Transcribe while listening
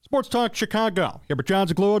Sports Talk Chicago. Here with John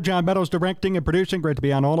Zaghloul, John Meadows directing and producing. Great to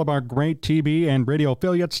be on all of our great TV and radio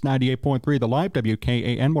affiliates. 98.3 The Live,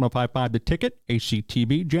 WKAN, 105.5 The Ticket,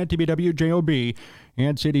 ACTV, JTB, WJOB,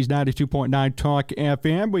 and Cities 92.9 Talk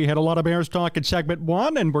FM. We had a lot of Bears talk in segment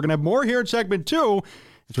 1, and we're going to have more here in segment 2.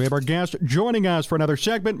 As we have our guest joining us for another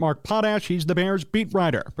segment, Mark Potash. He's the Bears beat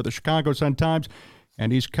writer for the Chicago Sun-Times,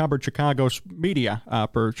 and he's covered Chicago's media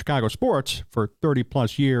for Chicago sports for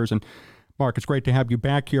 30-plus years. And Mark, it's great to have you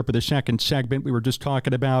back here for the second segment. We were just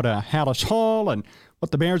talking about HASN Hall and what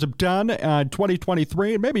the Bears have done in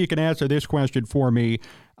 2023. And maybe you can answer this question for me.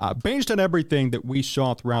 Based on everything that we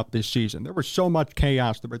saw throughout this season, there was so much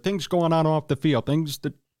chaos. There were things going on off the field, things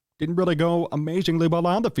that didn't really go amazingly well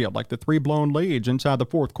on the field, like the 3 blown leads inside the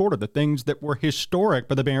fourth quarter, the things that were historic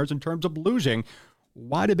for the Bears in terms of losing.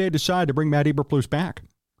 Why did they decide to bring Matt Eberflus back?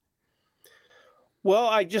 Well,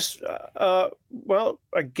 I guess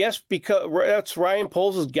because that's Ryan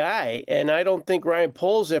Poles' guy. And I don't think Ryan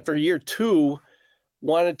Poles, after year 2,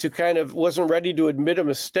 wasn't ready to admit a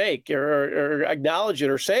mistake or acknowledge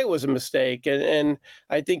it or say it was a mistake. And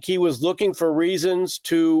I think he was looking for reasons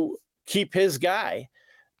to keep his guy.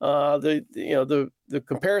 The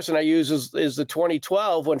comparison I use is the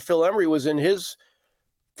 2012 when Phil Emery was in his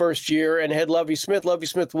first year and had Lovie Smith. Lovie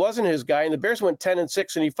Smith wasn't his guy, and the Bears went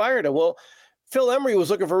 10-6, and he fired him. Well, Phil Emery was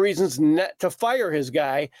looking for reasons to fire his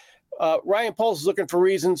guy. Ryan Poles is looking for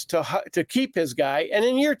reasons to keep his guy. And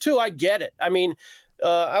in year 2, I get it. I mean,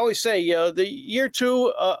 I always say, the year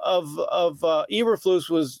 2 of Eberflus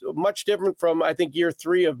was much different from, I think, year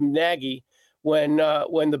 3 of Nagy, when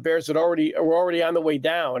the Bears were already on the way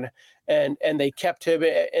down, and they kept him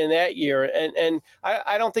in that year. And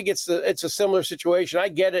I don't think it's a similar situation. I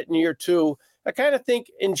get it in year 2. I kind of think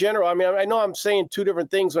in general, I mean, I know I'm saying two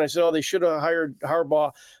different things when I said, they should have hired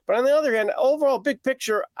Harbaugh. But on the other hand, overall big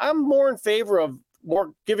picture, I'm more in favor of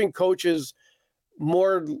more giving coaches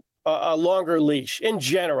more a longer leash in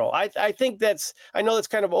general. I think I know that's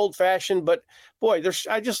kind of old fashioned, but boy,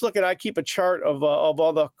 I keep a chart of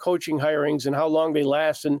all the coaching hirings and how long they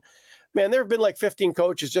last. And man, there have been like 15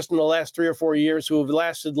 coaches just in the last 3 or 4 years who have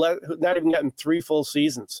lasted not even gotten 3 full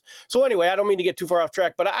seasons. So anyway, I don't mean to get too far off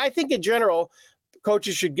track, but I think in general,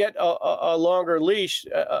 coaches should get a longer leash.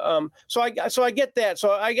 So I get that.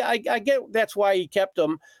 So I get that's why he kept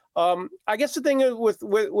them. I guess the thing with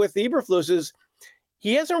Eberflus is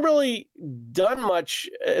he hasn't really done much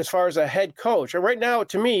as far as a head coach. And right now,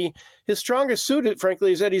 to me, his strongest suit,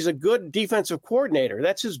 frankly, is that he's a good defensive coordinator.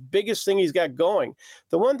 That's his biggest thing he's got going.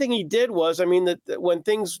 The one thing he did was, that when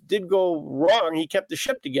things did go wrong, he kept the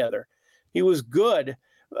ship together. He was good.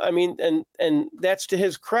 I mean, and that's to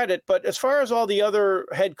his credit. But as far as all the other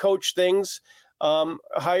head coach things, he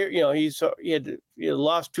had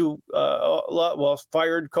lost 2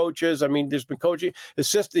 fired coaches. I mean, there's been coaching,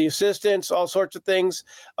 the assistants, all sorts of things.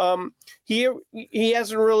 He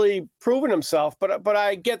hasn't really proven himself, but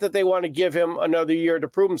I get that they want to give him another year to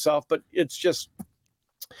prove himself. But it's just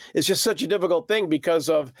such a difficult thing because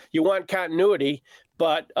you want continuity,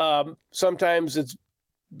 but sometimes it's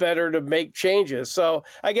better to make changes. So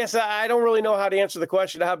I guess I don't really know how to answer the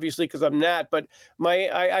question, obviously, because I'm not. But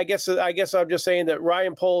I guess I'm just saying that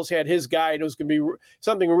Ryan Poles had his guy, and it was going to be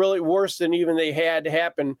something really worse than even they had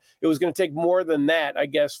happen. It was going to take more than that, I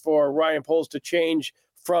guess, for Ryan Poles to change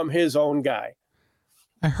from his own guy.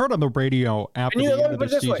 I heard on the radio after the end of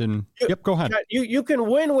the season. Yep, go ahead. You can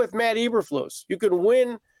win with Matt Eberflus. You can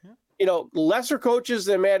win. Lesser coaches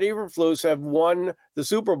than Matt Eberflus have won the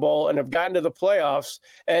Super Bowl and have gotten to the playoffs.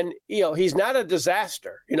 And, he's not a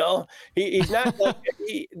disaster. He's not,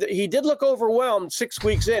 he did look overwhelmed 6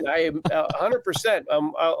 weeks in. I am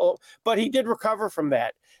 100%. But he did recover from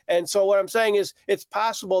that. And so what I'm saying is it's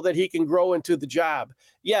possible that he can grow into the job.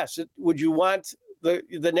 Yes. Would you want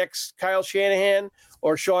the next Kyle Shanahan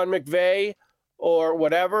or Sean McVay or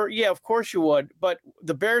whatever? Yeah, of course you would. But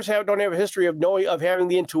the Bears don't have a history of having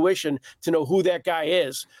the intuition to know who that guy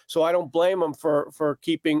is. So I don't blame them for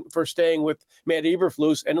staying with Matt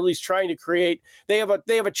Eberflus and at least trying to create. They have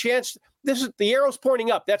a chance. The arrow's pointing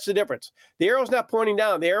up. That's the difference. The arrow's not pointing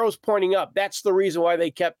down. The arrow's pointing up. That's the reason why they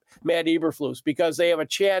kept Matt Eberflus, because they have a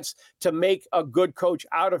chance to make a good coach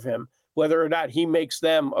out of him, whether or not he makes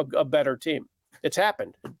them a better team. It's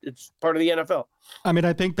happened. It's part of the NFL. I mean,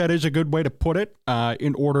 I think that is a good way to put it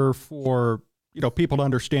in order for, people to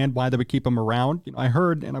understand why they would keep him around. I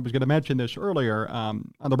heard, and I was going to mention this earlier,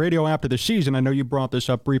 on the radio after the season, I know you brought this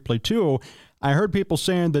up briefly too, I heard people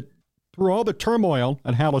saying that through all the turmoil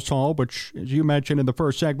at HASN Hall, which, as you mentioned in the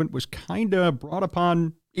first segment, was kind of brought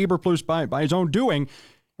upon Eberflus by his own doing,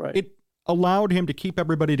 right. It allowed him to keep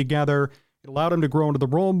everybody together It allowed him to grow into the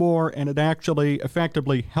role more, and it actually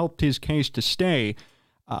effectively helped his case to stay.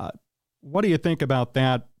 What do you think about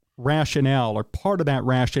that rationale, or part of that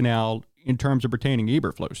rationale, in terms of retaining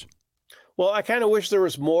Eberflus? Well, I kind of wish there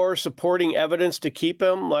was more supporting evidence to keep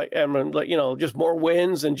him, just more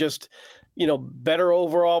wins and just, better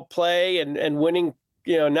overall play and winning,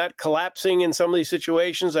 not collapsing in some of these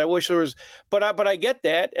situations. I wish there was, but I get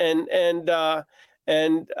that.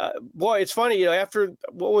 Boy, it's funny, after,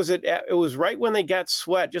 what was it? It was right when they got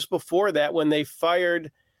Sweat, just before that, when they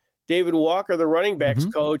fired David Walker, the running backs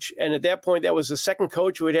coach. And at that point, that was the second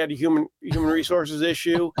coach who had a human resources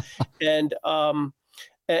issue. And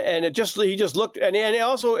he just looked,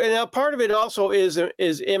 and part of it also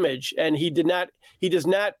is image, and he does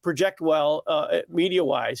not project well media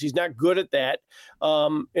wise. He's not good at that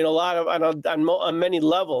in a lot of on many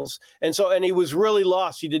levels, and he was really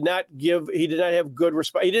lost. He did not have good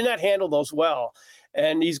response. He did not handle those well,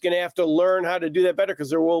 and he's going to have to learn how to do that better, because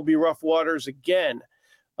there will be rough waters again.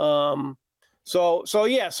 I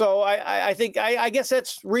think I guess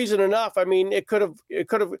that's reason enough. I mean, it could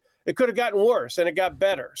have gotten worse, and it got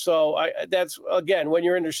better. So that's, again, when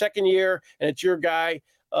you're in your second year and it's your guy,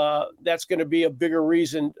 that's going to be a bigger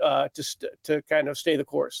reason to kind of stay the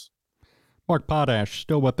course. Mark Potash,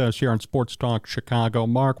 still with us here on Sports Talk Chicago.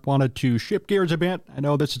 Mark, wanted to shift gears a bit. I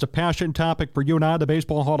know this is a passion topic for you and I, the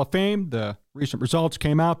Baseball Hall of Fame. The recent results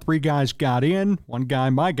came out. 3 guys got in. One guy,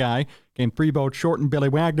 my guy, came 3 votes short, and Billy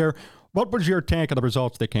Wagner. What was your take of the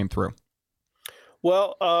results that came through?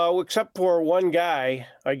 Well, except for one guy,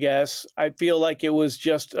 I guess, I feel like it was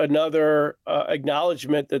just another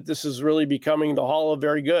acknowledgement that this is really becoming the Hall of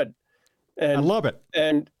Very Good. And I love it.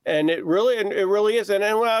 And it really is.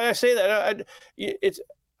 And when I say that,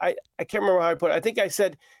 I can't remember how I put it. I think I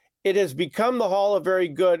said it has become the Hall of Very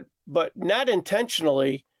Good, but not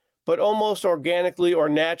intentionally, but almost organically or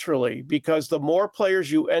naturally, because the more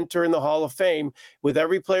players you enter in the Hall of Fame, with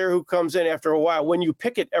every player who comes in after a while, when you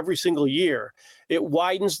pick it every single year, it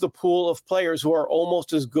widens the pool of players who are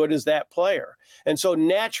almost as good as that player. And so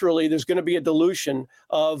naturally, there's going to be a dilution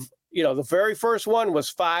of, the very first one was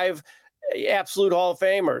 5 absolute Hall of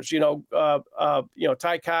Famers,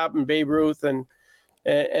 Ty Cobb and Babe Ruth and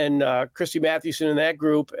Christy Mathewson in that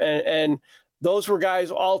group. And those were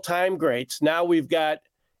guys, all-time greats. Now we've got,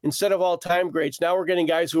 instead of all-time greats, now we're getting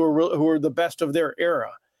guys who are the best of their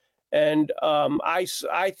era. And I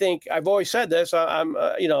think I've always said this.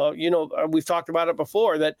 We've talked about it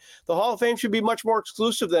before, that the Hall of Fame should be much more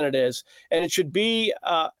exclusive than it is, and it should be.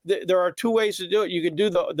 There are 2 ways to do it. You could do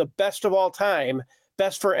the best of all time,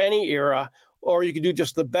 best for any era, or you could do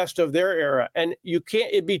just the best of their era. And you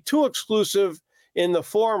can't. It'd be too exclusive in the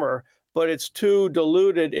former, but it's too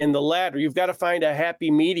diluted in the latter. You've got to find a happy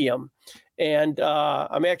medium. And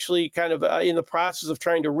I'm actually kind of in the process of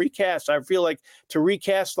trying to recast. I feel like to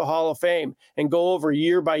recast the Hall of Fame and go over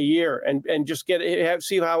year by year and just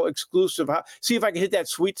see how exclusive, see if I can hit that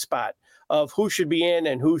sweet spot of who should be in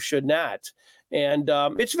and who should not. And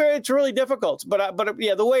it's really difficult. But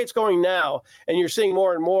the way it's going now, and you're seeing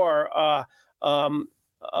more and more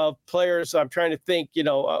of players. I'm trying to think.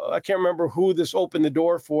 I can't remember who this opened the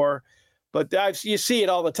door for. But you see it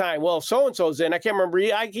all the time. Well, so-and-so's in. I can't remember.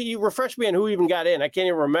 You refresh me on who even got in. I can't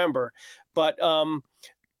even remember. But for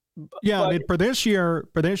this year,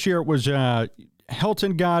 it was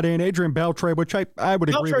Helton got in, Adrian Beltre, which I would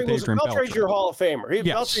agree with Adrian Beltre. Beltre's your Hall of Famer.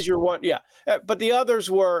 Beltre's your one. Yeah. But the others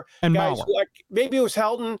were and guys who, maybe it was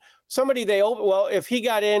Helton. Somebody if he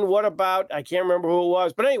got in, what about, I can't remember who it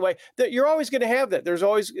was. But anyway, you're always going to have that. There's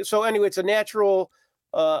always, so anyway, it's a natural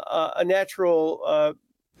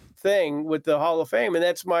thing with the Hall of Fame, and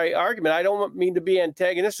that's my argument. I don't mean to be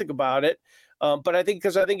antagonistic about it, but I think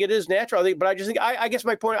it is natural. I guess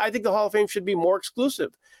my point, I think the Hall of Fame should be more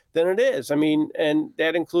exclusive than it is. I mean, and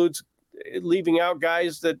that includes leaving out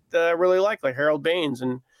guys that I really like Harold Baines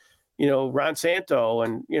and Ron Santo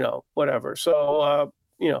and whatever. So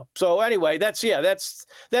so anyway, that's it.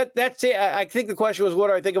 I think the question was, what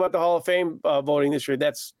do I think about the Hall of Fame voting this year?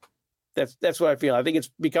 That's what I feel. I think it's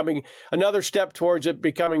becoming another step towards it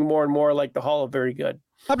becoming more and more like the Hall of Very Good.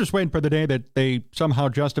 I'm just waiting for the day that they somehow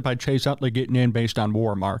justified Chase Utley getting in based on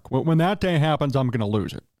WAR, Mark. When that day happens, I'm going to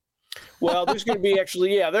lose it. Well, there's going to be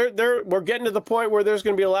we're getting to the point where there's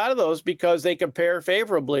going to be a lot of those, because they compare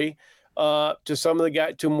favorably to some of the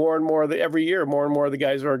guys, to more and more every year, more and more of the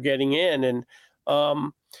guys who are getting in. And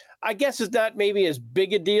I guess it's not maybe as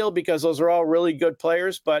big a deal because those are all really good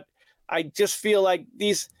players, but I just feel like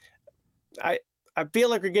I feel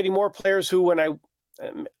like we're getting more players who,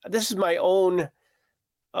 this is my own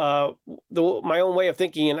my own way of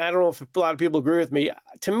thinking, and I don't know if a lot of people agree with me.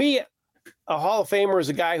 To me, a Hall of Famer is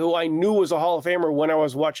a guy who I knew was a Hall of Famer when I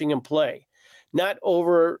was watching him play, not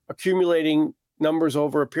over accumulating numbers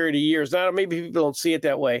over a period of years. Now, maybe people don't see it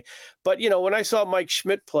that way, but when I saw Mike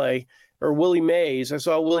Schmidt play or Willie Mays, I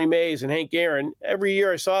saw Willie Mays and Hank Aaron. Every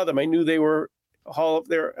year I saw them, I knew they were how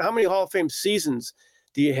many Hall of Fame seasons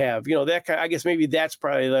do you have? That kind. I guess maybe that's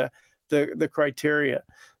probably the criteria.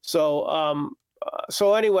 So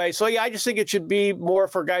anyway, I just think it should be more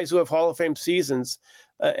for guys who have Hall of Fame seasons.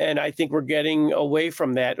 And I think we're getting away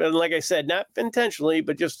from that. And like I said, not intentionally,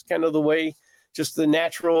 but just kind of the way, just the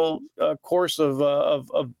natural course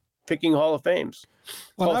of picking Hall of Fames.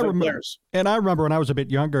 Well, I remember when I was a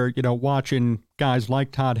bit younger, watching guys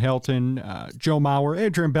like Todd Helton, Joe Mauer.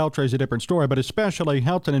 Adrian Beltre is a different story, but especially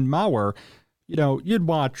Helton and Mauer, you'd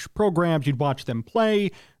watch programs, you'd watch them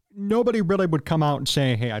play. Nobody really would come out and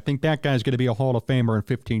say, hey, I think that guy's going to be a Hall of Famer in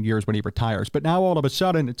 15 years when he retires. But now all of a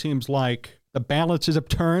sudden, it seems like the balances have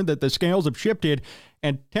turned, that the scales have shifted.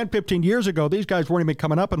 And 10, 15 years ago, these guys weren't even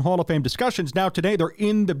coming up in Hall of Fame discussions. Now today, they're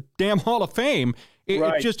in the damn Hall of Fame.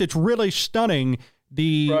 It's really stunning,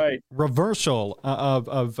 the reversal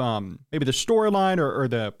of maybe the storyline or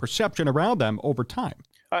the perception around them over time.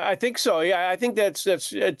 I think so. Yeah, I think that's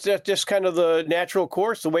just kind of the natural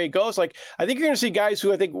course, the way it goes. Like, I think you're going to see guys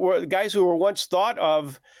who were once thought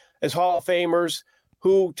of as Hall of Famers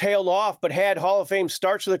who tailed off but had Hall of Fame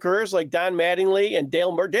starts of their careers, like Don Mattingly and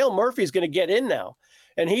Dale Murphy. Dale Murphy's going to get in now.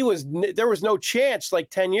 And there was no chance like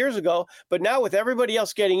 10 years ago, but now with everybody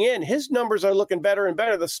else getting in, his numbers are looking better and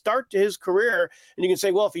better. The start to his career, and you can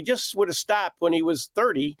say, well, if he just would have stopped when he was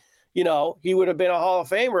 30, he would have been a Hall of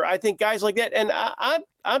Famer. I think guys like that, and I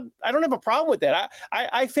don't have a problem with that.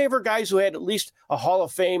 I favor guys who had at least a Hall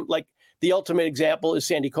of Fame. Like, the ultimate example is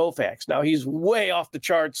Sandy Koufax. Now he's way off the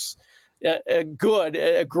charts.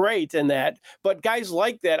 Great in that, but guys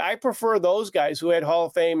like that, I prefer those guys who had Hall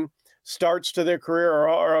of Fame starts to their career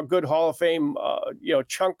or a good Hall of Fame,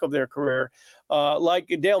 chunk of their career. Like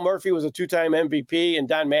Dale Murphy was a 2-time MVP, and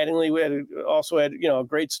Don Mattingly also had a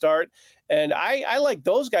great start. And I like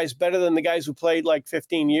those guys better than the guys who played like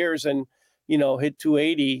 15 years and hit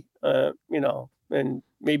 280, and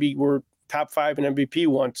maybe were top 5 in MVP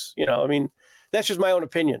once. That's just my own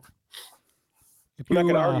opinion. I'm not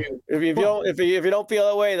going to argue. If you don't feel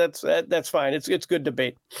that way, that's fine. It's good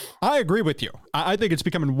debate. I agree with you. I think it's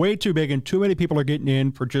becoming way too big, and too many people are getting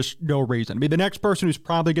in for just no reason. I mean, the next person who's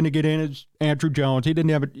probably going to get in is Andrew Jones. He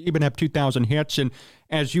didn't even have 2,000 hits, and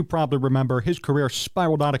as you probably remember, his career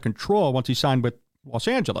spiraled out of control once he signed with Los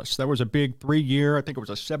Angeles. That was a big 3-year, I think it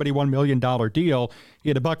was a $71 million deal. He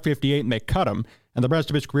had $158, and they cut him. And the rest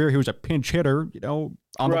of his career, he was a pinch hitter,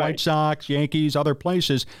 on the White Sox, Yankees, other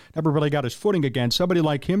places. Never really got his footing again. Somebody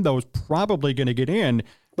like him, though, is probably going to get in.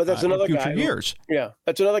 But that's another guy. Years.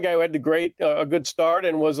 That's another guy who had a good start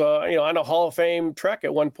and was on a Hall of Fame trek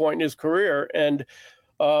at one point in his career. And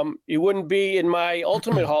he wouldn't be in my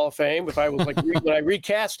ultimate Hall of Fame if I was like when I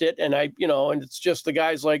recast it, and and it's just the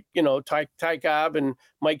guys like Ty Cobb and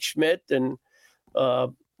Mike Schmidt and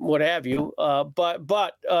what have you.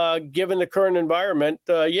 But given the current environment,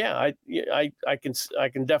 I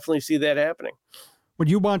can definitely see that happening. When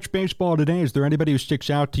you watch baseball today, is there anybody who sticks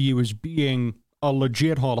out to you as being a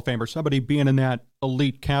legit Hall of Famer, somebody being in that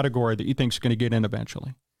elite category that you think is going to get in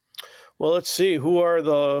eventually? Well, let's see.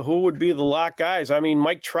 Who would be the lock guys? I mean,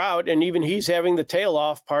 Mike Trout, and even he's having the tail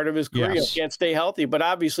off part of his career. Yes. Can't stay healthy, but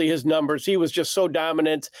obviously his numbers, he was just so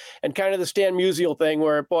dominant, and kind of the Stan Musial thing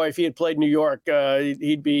where, boy, if he had played New York,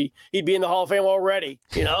 he'd be in the Hall of Fame already.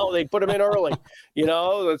 They put him in early.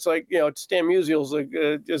 It's like, Stan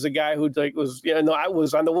Musial is a guy who I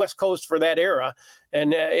was on the West Coast for that era,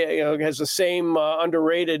 and has the same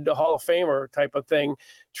underrated Hall of Famer type of thing.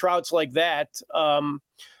 Trout's like that.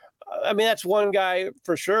 I mean, that's one guy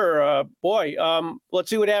for sure. Let's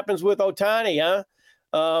see what happens with Ohtani,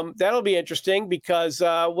 huh? That'll be interesting because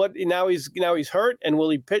now he's hurt, and will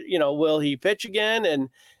he pitch? Will he pitch again?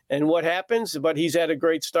 And what happens? But he's had a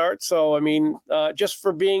great start. So I mean, just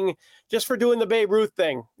for doing the Babe Ruth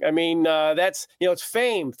thing. I mean, that's it's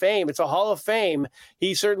fame. It's a Hall of Fame.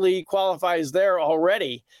 He certainly qualifies there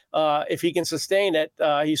already. If he can sustain it,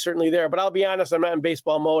 he's certainly there. But I'll be honest, I'm not in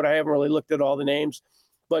baseball mode. I haven't really looked at all the names.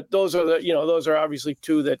 But those are obviously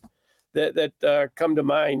two that come to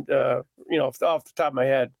mind, off the top of my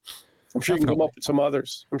head. I'm sure you can come up with some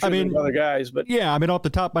others. I'm sure there's other guys, but yeah, I mean, off the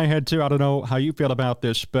top of my head too. I don't know how you feel about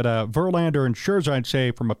this, but Verlander and Scherzer, I'd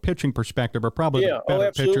say, from a pitching perspective, are probably the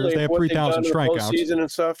better pitchers. They have 3,000 strikeouts. Season and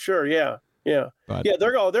stuff. Sure, yeah. But,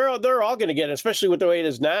 they're all going to get it, especially with the way it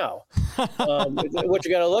is now. What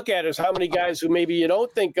you got to look at is how many guys who maybe you don't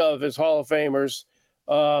think of as Hall of Famers.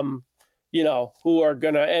 who are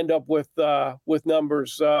going to end up with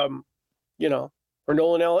numbers, or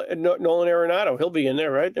Nolan Arenado. He'll be in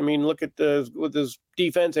there, right? I mean, look at with his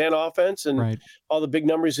defense and offense and Right. all the big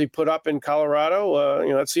numbers he put up in Colorado.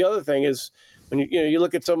 That's the other thing is when you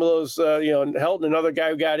look at some of those, Helton, another guy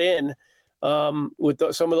who got in with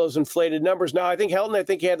some of those inflated numbers. Now, I think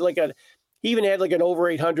Helton, he had he even had like an over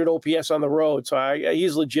 800 OPS on the road. So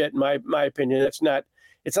he's legit in my opinion. It's not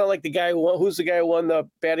like the guy who's the guy who won the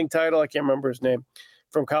batting title. I can't remember his name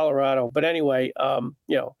from Colorado. But anyway,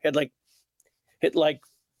 hit like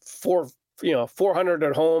 400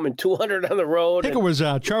 at home and 200 on the road. I think it was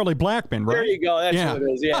Charlie Blackmon, right? There you go. That's what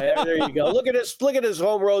it is. Yeah, there you go. Look at his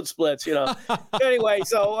home road splits. Anyway,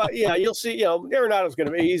 so you'll see. Arenado's going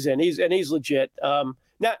to be. He's in. He's legit.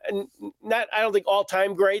 Not I don't think all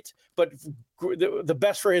time great, but the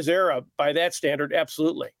best for his era by that standard.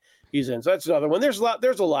 Absolutely, he's in. So that's another one. There's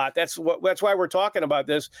a lot. That's why we're talking about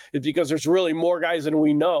this, is because there's really more guys than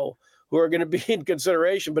we know who are going to be in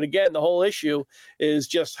consideration. But again, the whole issue is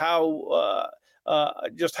just how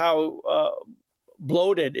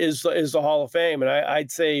bloated is the Hall of Fame. And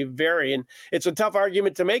I'd say very. And it's a tough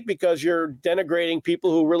argument to make because you're denigrating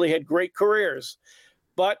people who really had great careers.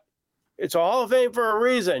 But it's a Hall of Fame for a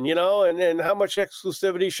reason, and how much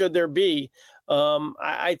exclusivity should there be?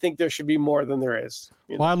 I think there should be more than there is.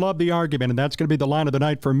 Well, I love the argument, and that's going to be the line of the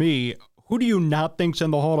night for me. Who do you not think's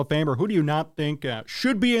in the Hall of Fame, or who do you not think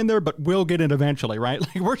should be in there but will get in eventually, right?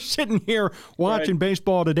 Like we're sitting here watching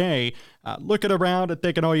baseball today, looking around and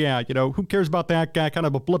thinking, oh, yeah, who cares about that guy? Kind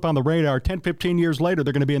of a blip on the radar. 10, 15 years later,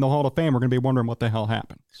 they're going to be in the Hall of Fame. We're going to be wondering what the hell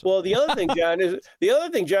happened. So. Well, the other thing, John, is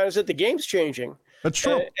that the game's changing. That's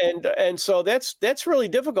true. And so that's really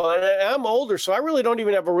difficult. And I'm older, so I really don't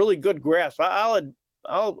even have a really good grasp. I'll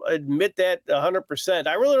admit that 100%.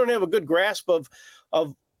 I really don't have a good grasp of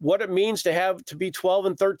what it means to be 12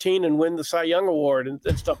 and 13 and win the Cy Young Award and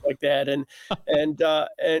stuff like that. And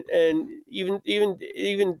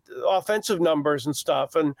even offensive numbers and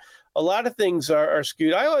stuff. And a lot of things are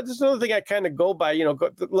skewed. There's another thing I kind of go by,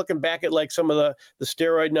 looking back at like some of the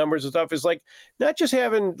steroid numbers and stuff is like not just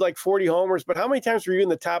having like 40 homers, but how many times were you in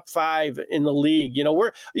the top 5 in the league?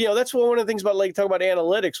 That's one of the things about like talk about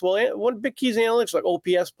analytics. Well, one big key is analytics, like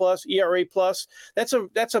OPS plus, ERA plus. That's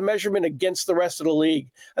a measurement against the rest of the league.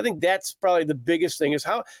 I think that's probably the biggest thing is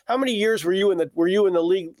how many years were you in the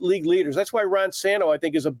league leaders? That's why Ron Santo, I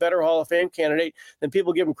think, is a better Hall of Fame candidate than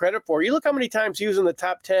people give him credit for. You look how many times he was in the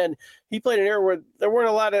top 10. He played an era where there weren't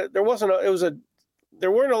a lot of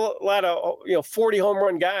 40 home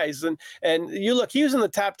run guys, and you look, he was in the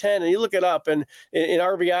top 10, and you look it up, and in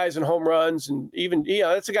RBIs and home runs, and even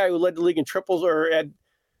that's a guy who led the league in triples,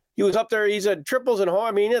 he was up there. He's at triples and home.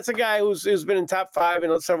 I mean, it's a guy who's been in top 5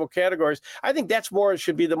 in several categories. I think that's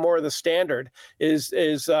should be more of the standard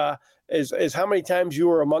is how many times you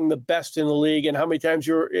were among the best in the league, and how many times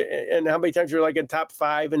you're like in top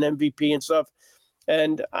 5 and MVP and stuff.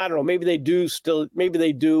 And I don't know, maybe they do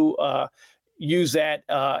use that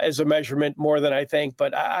as a measurement more than I think.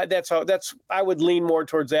 But I would lean more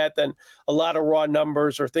towards that than a lot of raw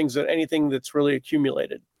numbers or anything that's really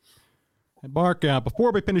accumulated. And Mark,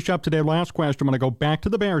 before we finish up today, last question, I'm going to go back to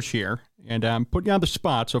the Bears here, and I'm putting you on the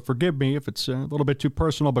spot, so forgive me if it's a little bit too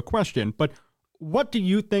personal of a question. But what do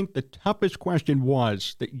you think the toughest question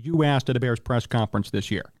was that you asked at a Bears press conference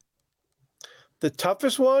this year? The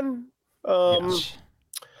toughest one? Yes.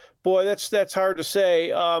 Boy, that's hard to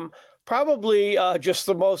say. Probably just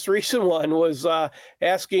the most recent one was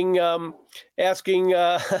asking Ryan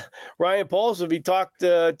Poles if he talked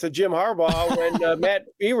to Jim Harbaugh when Matt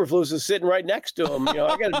Eberflus is sitting right next to him. I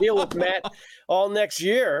got to deal with Matt all next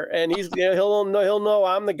year, and he'll know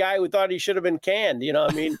I'm the guy who thought he should have been canned.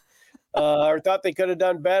 Or thought they could have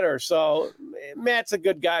done better. So Matt's a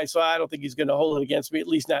good guy, so I don't think he's going to hold it against me, at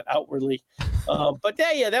least not outwardly. But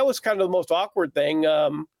that was kind of the most awkward thing.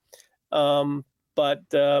 That's,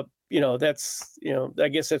 I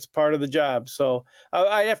guess that's part of the job. So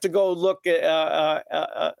I have to go look at,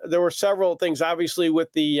 there were several things, obviously,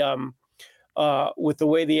 with the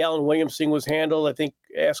way the Alan Williams thing was handled. I think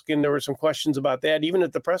there were some questions about that, even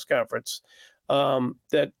at the press conference,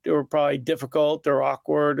 that were probably difficult or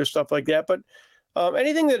awkward or stuff like that. But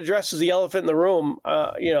anything that addresses the elephant in the room,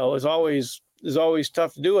 is always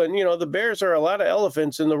tough to do. And, the Bears are a lot of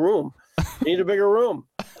elephants in the room. They need a bigger room,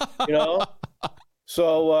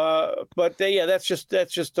 So, that's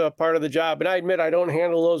just a part of the job. And I admit I don't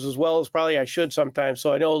handle those as well as probably I should sometimes.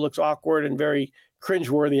 So I know it looks awkward and very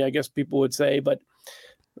cringeworthy, I guess people would say. But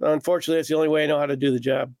unfortunately, that's the only way I know how to do the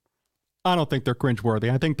job. I don't think they're cringeworthy.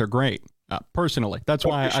 I think they're great. Personally, that's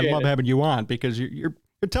why I love having you on, because you're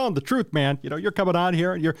You're telling the truth, man. You're coming on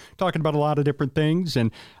here and you're talking about a lot of different things,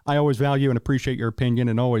 and I always value and appreciate your opinion,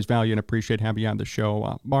 and always value and appreciate having you on the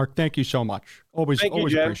show. Mark, thank you so much. Always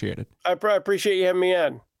appreciate it. I appreciate you having me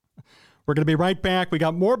on. We're going to be right back. We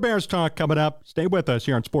got more Bears talk coming up. Stay with us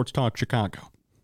here on Sports Talk Chicago.